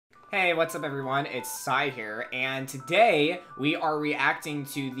Hey, what's up everyone? It's Sai here, and today we are reacting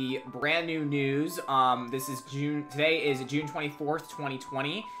to the brand new news. Today is June 24th,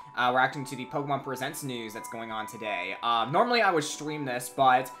 2020. We're reacting to the Pokemon Presents news that's going on today. Normally I would stream this,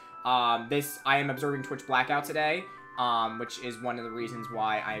 but I am observing Twitch blackout today, which is one of the reasons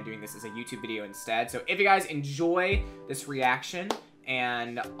why I am doing this as a YouTube video instead. So if you guys enjoy this reaction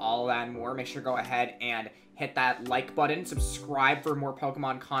and all that and more, make sure to go ahead and hit that like button, subscribe for more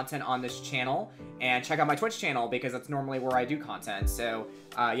Pokemon content on this channel, and check out my Twitch channel because that's normally where I do content. So,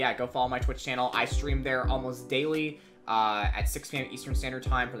 yeah, go follow my Twitch channel. I stream there almost daily at 6 p.m. Eastern Standard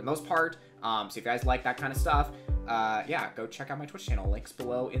Time for the most part. So if you guys like that kind of stuff, yeah, go check out my Twitch channel. Links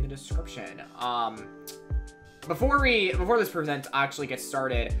below in the description. Before this present actually gets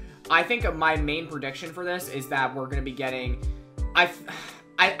started, I think my main prediction for this is that we're going to be getting...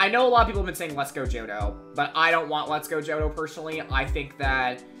 I know a lot of people have been saying Let's Go Johto, but I don't want Let's Go Johto personally. I think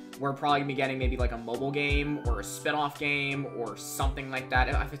that we're probably going to be getting maybe like a mobile game or a spin-off game or something like that.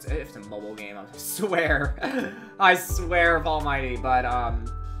 If it's a mobile game, I swear. I swear almighty. But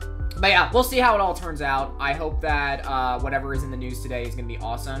yeah, we'll see how it all turns out. I hope that whatever is in the news today is going to be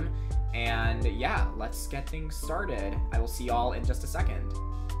awesome. And yeah, let's get things started. I will see y'all in just a second.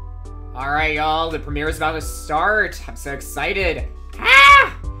 Alright, y'all, the premiere is about to start. I'm so excited.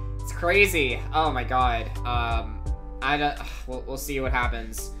 Ah! It's crazy. Oh my god. We'll see what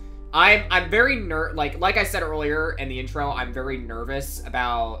happens. I'm very like I said earlier in the intro, I'm very nervous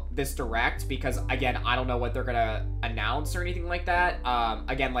about this direct because again, I don't know what they're gonna announce or anything like that.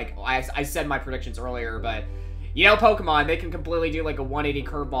 Again, like I said my predictions earlier, but you know Pokemon, they can completely do like a 180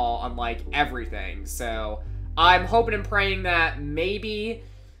 curveball on like everything. So I'm hoping and praying that maybe,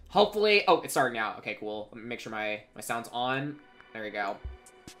 hopefully, oh, it's starting now. Okay, cool. Let me make sure my sound's on. There we go.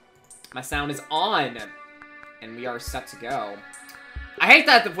 My sound is on, and we are set to go. I hate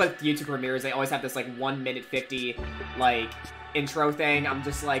that with YouTube premieres, they always have this, like, 1:50, like, intro thing. I'm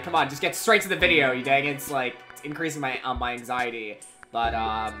just like, come on, just get straight to the video, you dang it. It's, like, it's increasing my anxiety. But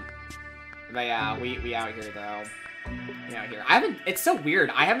yeah, we out here, though. We out here. It's so weird.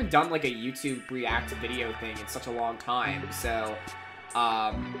 I haven't done, like, a YouTube react video thing in such a long time, so,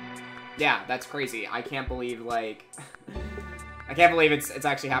 yeah, that's crazy. I can't believe, like... I can't believe it's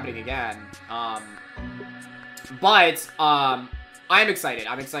actually happening again. But I'm excited.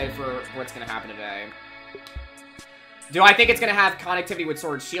 I'm excited for what's going to happen today. Do I think it's going to have connectivity with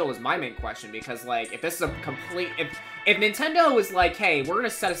Sword and Shield is my main question. Because, like, if this is a complete... If Nintendo was like, hey, we're going to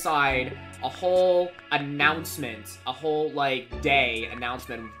set aside a whole announcement, a whole, like, day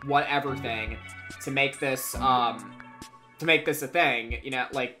announcement, whatever thing, to make this a thing, you know,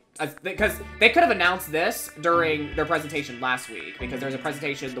 like... Because they could have announced this during their presentation last week, because there was a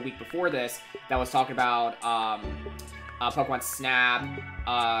presentation the week before this that was talking about Pokemon Snap.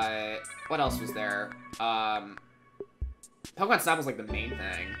 What else was there? Pokemon Snap was like the main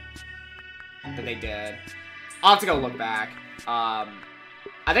thing that they did. I'll have to go look back. I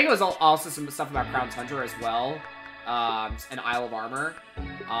think it was also some stuff about Crown Tundra as well. And Isle of Armor,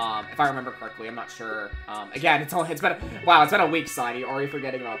 if I remember correctly. I'm not sure. Again, it's been a week, Sidey. Already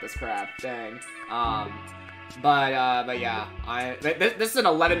forgetting about this crap. Dang. But yeah, this is an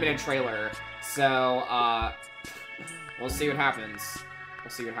 11-minute trailer, so we'll see what happens. We'll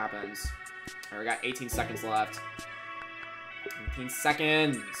see what happens. All right, we got 18 seconds left. 18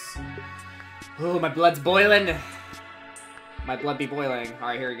 seconds. Oh, my blood's boiling. My blood be boiling. All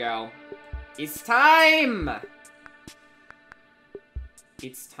right, here we go. It's time.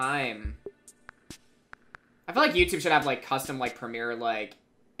 It's time. I feel like YouTube should have, like, custom, like, premiere, like,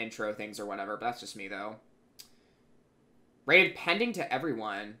 intro things or whatever, but that's just me, though. Rated pending to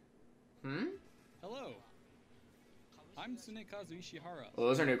everyone. Hmm? Hello. I'm Tsunekazu Ishihara. Well,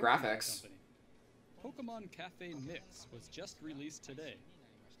 those are new graphics. Pokemon Cafe Mix was just released today.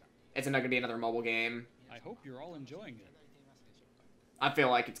 It's not gonna be another mobile game. I hope you're all enjoying it. I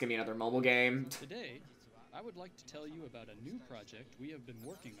feel like it's gonna be another mobile game. Today, I would like to tell you about a new project we have been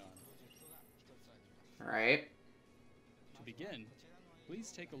working on. Alright. To begin,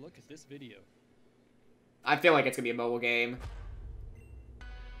 please take a look at this video. I feel like it's gonna be a mobile game.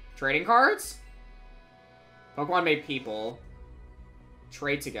 Trading cards? Pokemon made people.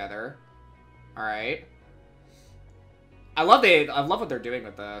 Trade together. Alright. I love what they're doing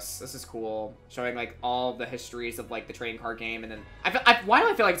with this. This is cool. Showing, like, all the histories of, like, the trading card game, and then... why do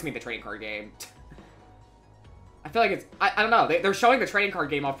I feel like it's gonna be the trading card game? I feel like it's... I don't know. They're showing the trading card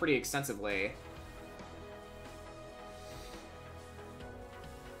game off pretty extensively.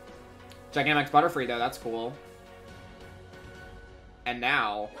 Gigantamax Butterfree, though. That's cool. And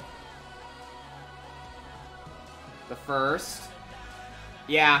now... the first...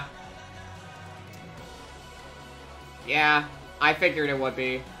 Yeah, Yeah, I figured it would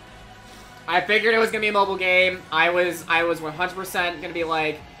be. I figured it was gonna be a mobile game. I was 100% gonna be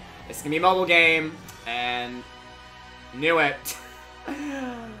like, it's gonna be a mobile game, and knew it.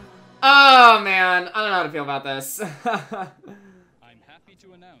 Oh man, I don't know how to feel about this. I'm happy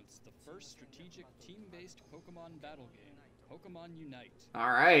to announce the first strategic team-based Pokemon battle game, Pokemon Unite.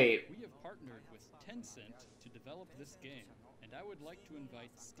 Alright. We have partnered with Tencent to develop this game, and I would like to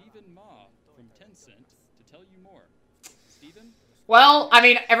invite Stephen Ma from Tencent to tell you more. Stephen? Well, I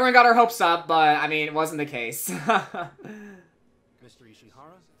mean, everyone got our hopes up, but, I mean, it wasn't the case. Mr.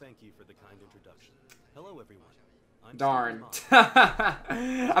 Ishihara, thank you for the kind introduction. Hello, everyone. I'm Darn. Stephen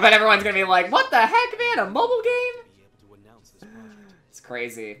I bet everyone's gonna be like, what the heck, man? A mobile game? be able to announce this project. It's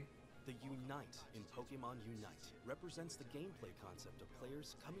crazy. The Unite in Pokemon Unite represents the gameplay concept of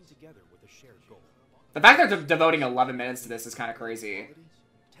players coming together with a shared goal. The fact that they're devoting 11 minutes to this is kind of crazy.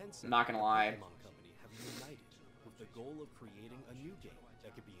 Tencent I'm not gonna lie. and the Pokemon Company have united with the goal of creating a new game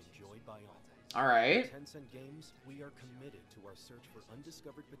that could be enjoyed by all. Alright. At Tencent Games, we are committed to our search for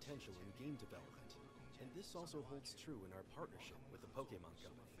undiscovered potential in game development. And this also holds true in our partnership with the Pokemon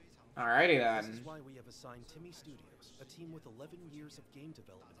Company. Alrighty This is then. why we have assigned Timmy Studios, a team with 11 years of game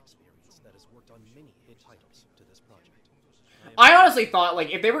development experience that has worked on many hit titles, to this project. I honestly thought, like,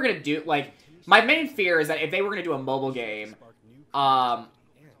 if they were gonna do, like, my main fear is that if they were gonna do a mobile game, I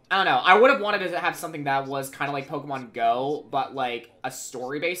don't know, I would have wanted to have something that was kind of like Pokemon Go, but, like, a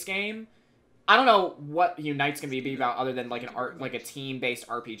story-based game. I don't know what Unite's gonna be about other than, like, a team-based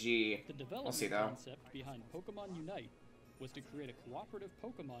RPG. The development see, though. concept behind Pokemon Unite was to create a cooperative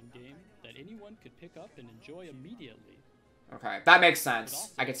Pokemon game that anyone could pick up and enjoy immediately. Okay, that makes It sense.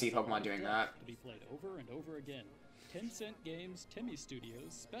 also I could see has a lot Pokemon of doing depth that. To be played over and over again. Tencent Games Timmy Studios Team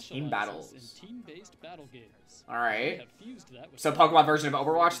specializes battles. in team-based battle games. Alright. We have fused that with So Pokemon version of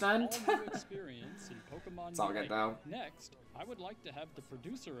Overwatch then? all new experience in Pokemon It's all good Unite. though. Next, I would like to have the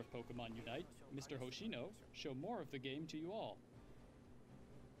producer of Pokemon Unite, Mr. Hoshino, show more of the game to you all.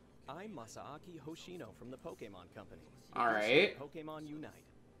 I'm Masaaki Hoshino from the Pokemon Company. Alright. Pokemon Unite.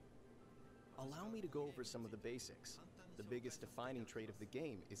 Allow me to go over some of the basics. The biggest defining trait of the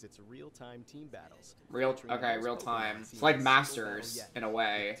game is its real-time team battles. Okay, real time. Pokemon It's like seen Masters, single battle in a yet,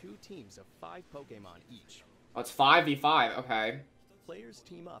 way. with 2 teams of 5 Pokemon each. Oh, it's 5v5, okay. Players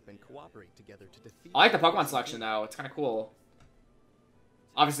team up and cooperate together to defeat... I like the Pokemon selection though, it's kind of cool.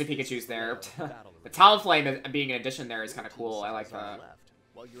 Obviously Pikachu's there. The Talonflame being an addition there is kind of cool, I like Is on the that. left,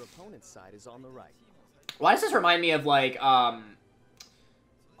 while your opponent's side is on the right. Why does this remind me of like, On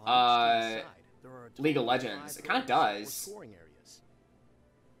each team's side, there are a League of total Legends? 5 It kind of areas or does. scoring areas.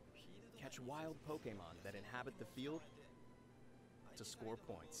 Catch wild Pokemon that inhabit the field to score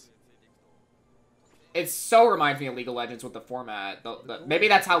points. It so reminds me of League of Legends with the format. Maybe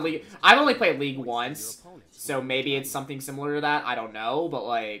that's how League... I've only played League once, so maybe it's something similar to that. I don't know, but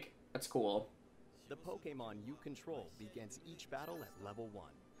like, that's cool. The Pokemon you control begins each battle at level 1.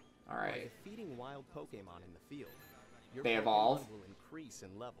 By Alright. defeating wild Pokemon in the field, your They Pokemon evolve? will increase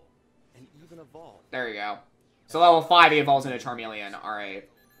in level and even evolve. There you go. So level 5 he evolves into Charmeleon. Alright.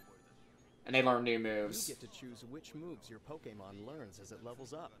 And they learn new moves. You get to choose which moves your Pokemon learns as it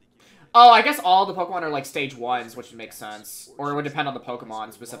levels up. Oh, I guess all the Pokemon are like stage 1s, which makes sense. Or it would depend on the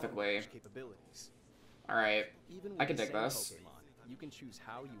Pokemon specifically. Capabilities. Alright. Even I with can the dig same this. Pokemon, you can choose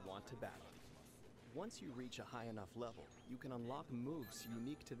how you want to battle. Once you reach a high enough level, you can unlock moves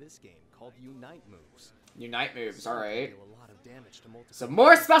unique to this game called Unite moves. Unite moves, Some can alright. deal a lot of damage to multiple So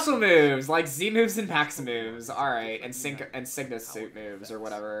more players. special moves, like Z moves and Max moves. Alright, and Cygnus suit moves, or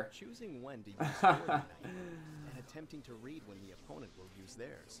whatever. Choosing when to use your Unite and attempting to read when the opponent will use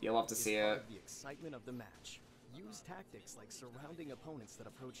theirs. You'll love to is see part it. of the excitement of the match. Use tactics like surrounding opponents that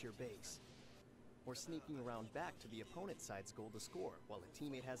approach your base, or sneaking around back to the opponent's side's goal to score while a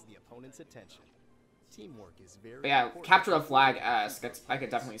teammate has the opponent's attention. Teamwork is very But yeah, important. capture the flag-esque. I could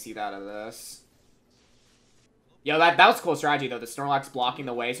definitely see that out of this. Yo, that was a cool strategy though. The Snorlax blocking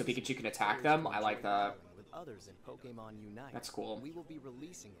the way so Pikachu can attack them. I like that. With others in Pokemon Unite, That's cool. We will be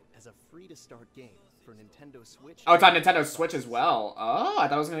releasing it as a free-to-start game for Nintendo Switch. Oh, it's on Nintendo Switch as well. Oh, I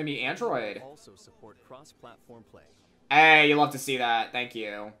thought it was gonna be Android. It will also support cross-platform play. Hey, you love to see that. Thank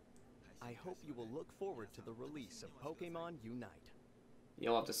you. I hope you will look forward to the release of Pokemon Unite.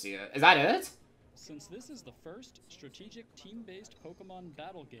 You'll love to see it. Is that it? Since this is the first strategic team-based Pokemon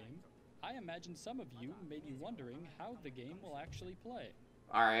battle game, I imagine some of you may be wondering how the game will actually play.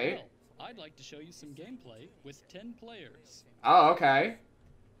 Alright. Well, I'd like to show you some gameplay with 10 players. Oh, okay.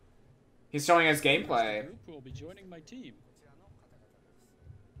 He's showing us Here's the gameplay. group who will be joining my team.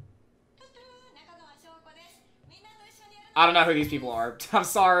 I don't know who these people are. I'm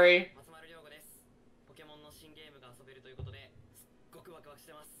sorry.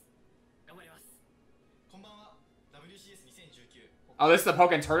 Oh, this is the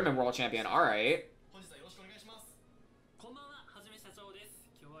Pokken Tournament World Champion. All right.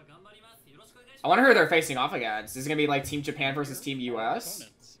 I wonder who they're facing off against. Is it gonna be like Team Japan versus Team US?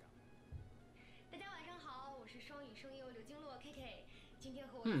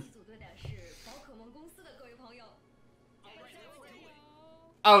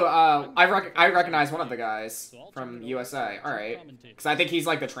 Oh, I recognize one of the guys from USA. All right, because I think he's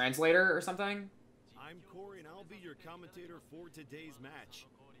like the translator or something. I'm Corey, and I'll be your commentator for today's match.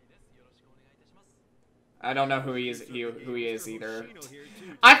 I don't know who he is. Who he is either.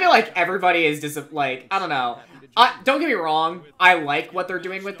 I feel like everybody is just like, I don't know. Don't get me wrong. I like what they're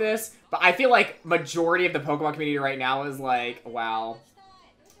doing with this, but I feel like majority of the Pokemon community right now is like, wow,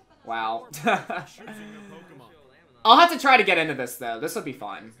 wow. I'll have to try to get into this though. This would be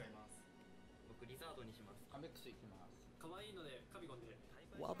fun.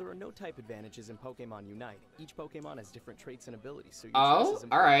 While there are no type advantages in Pokemon Unite, each Pokemon has different traits and abilities, so Oh,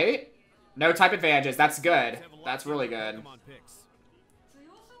 all right. No type advantages. That's good. That's really good.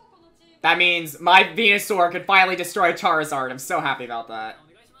 That means my Venusaur could finally destroy Charizard. I'm so happy about that.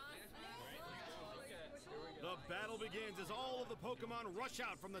 The battle begins as all of the Pokemon rush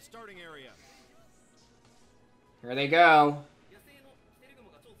out from the starting area. Here they go.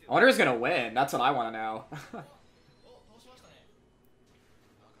 I wonder who's gonna win. That's what I want to know.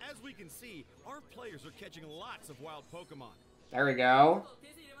 As we can see, our players are catching lots of wild Pokemon. There we go.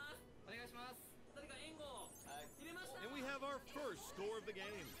 And we have our first score of the game.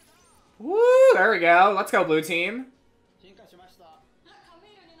 Woo! There we go. Let's go, blue team.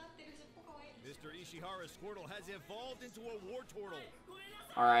 Mr. Ishihara's Squirtle has evolved into a Wartortle.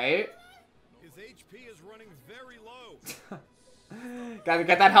 All right. His HP is running very low. Gotta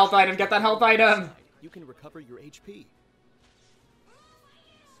get that health item. Get that health item. You can recover your HP.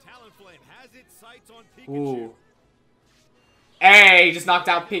 Talonflame has its sights on Pikachu. Ooh. Hey, just knocked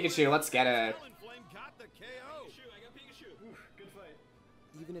out Pikachu. Let's get it. Talonflame got the KO. Good fight.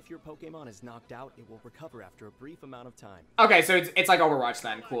 Even if your Pokemon is knocked out, it will recover after a brief amount of time. Okay, so it's like Overwatch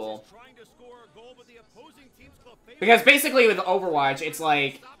then. Cool. Trying to score a goal, but the opposing team's Because basically with Overwatch, it's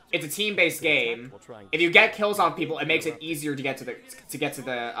like it's a team-based game. If you get kills on people, it makes it easier to get to the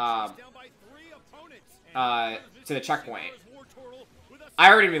checkpoint.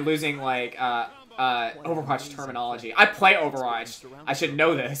 I already been losing like Overwatch terminology. I play Overwatch. I should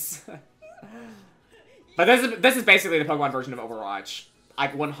know this. But this is basically the Pokemon version of Overwatch.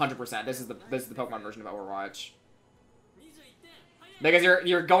 Like 100%. This is the Pokemon version of Overwatch. Because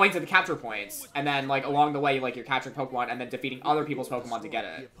you're going to the capture points, and then like along the way, you're capturing Pokemon, and then defeating other people's Pokemon to get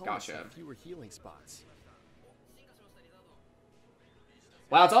it. Gotcha.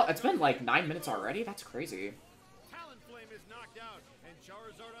 Wow, it's been like 9 minutes already. That's crazy.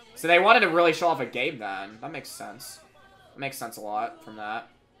 So they wanted to really show off a game then. That makes sense. That makes sense a lot from that.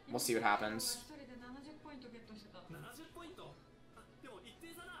 We'll see what happens.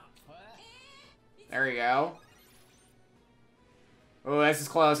 There you go. Oh, this is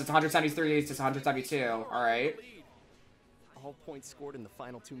close. It's 173 to 172. Alright. All points scored in the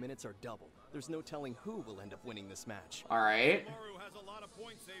final 2 minutes are double. There's no telling who will end up winning this match. Alright.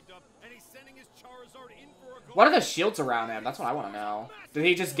 What are the shields around him? That's what I want to know. Did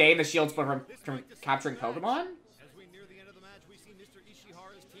he just gain the shields from capturing Pokemon? As we near the end of the match, we see Mr.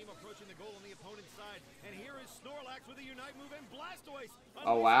 Ishihara's team approaching the goal on the opponent's side. And here is Snorlax with a Unite move and Blastoise.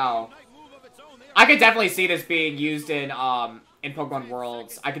 Oh, wow. I could definitely see this being used in Pokemon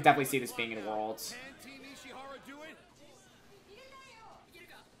Worlds. I could definitely see this being in Worlds.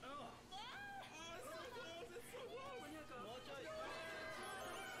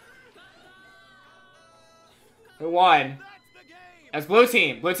 Who won? That's Blue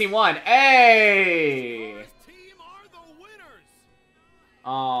Team. Blue Team won. Hey!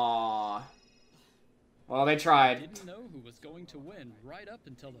 Aww. Well, they tried. Didn't know who was going to win right up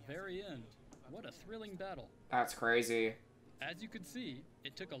until the very end. What a thrilling battle. That's crazy. As you could see,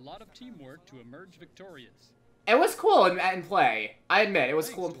 it took a lot of teamwork to emerge victorious. It was cool in play. I admit, it was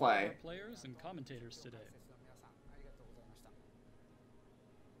cool in play. Thanks to all our players and commentators today.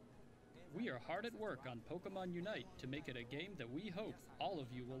 We are hard at work on Pokemon Unite to make it a game that we hope all of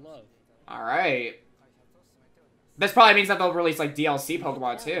you will love. Alright. This probably means that they'll release like DLC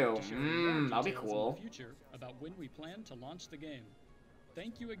Pokemon too. That'll be cool. In the future about when we plan to launch the game.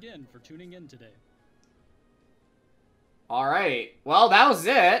 Thank you again for tuning in today. Alright. Well, that was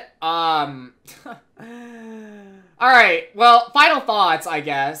it. Alright. Well, final thoughts, I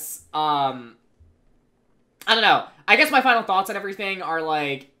guess. I don't know. I guess my final thoughts on everything are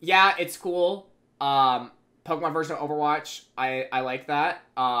like, yeah, it's cool. Pokemon version of Overwatch. I like that.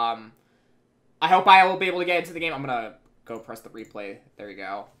 I hope I will be able to get into the game. I'm gonna go press the replay. There you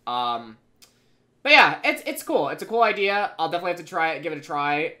go. But yeah, it's cool. It's a cool idea. I'll definitely have to give it a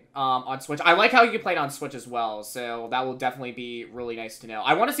try on Switch. I like how you can play it on Switch as well, so that will definitely be really nice to know.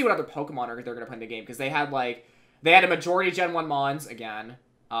 I want to see what other Pokemon they're going to put in the game, because they had a majority Gen 1 Mons, again,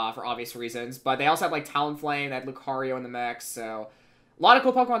 for obvious reasons, but they also have like Talonflame, they had Lucario in the mix, so a lot of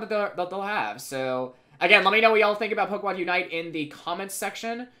cool Pokemon that they'll have. So again, let me know what y'all think about Pokemon Unite in the comments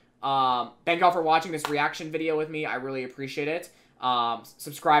section. Thank y'all for watching this reaction video with me. I really appreciate it.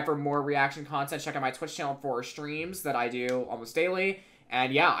 Subscribe for more reaction content. Check out my Twitch channel for streams that I do almost daily.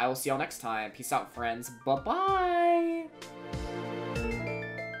 And yeah, I will see y'all next time. Peace out, friends. Bye-bye.